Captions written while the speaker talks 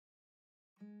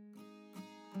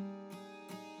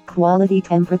Quality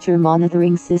temperature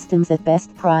monitoring systems at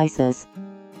best prices.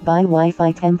 Buy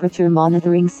Wi-Fi temperature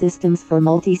monitoring systems for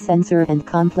multi-sensor and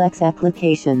complex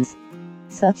applications.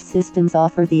 Such systems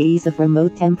offer the ease of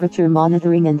remote temperature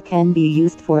monitoring and can be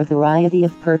used for a variety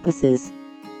of purposes.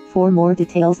 For more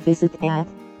details, visit at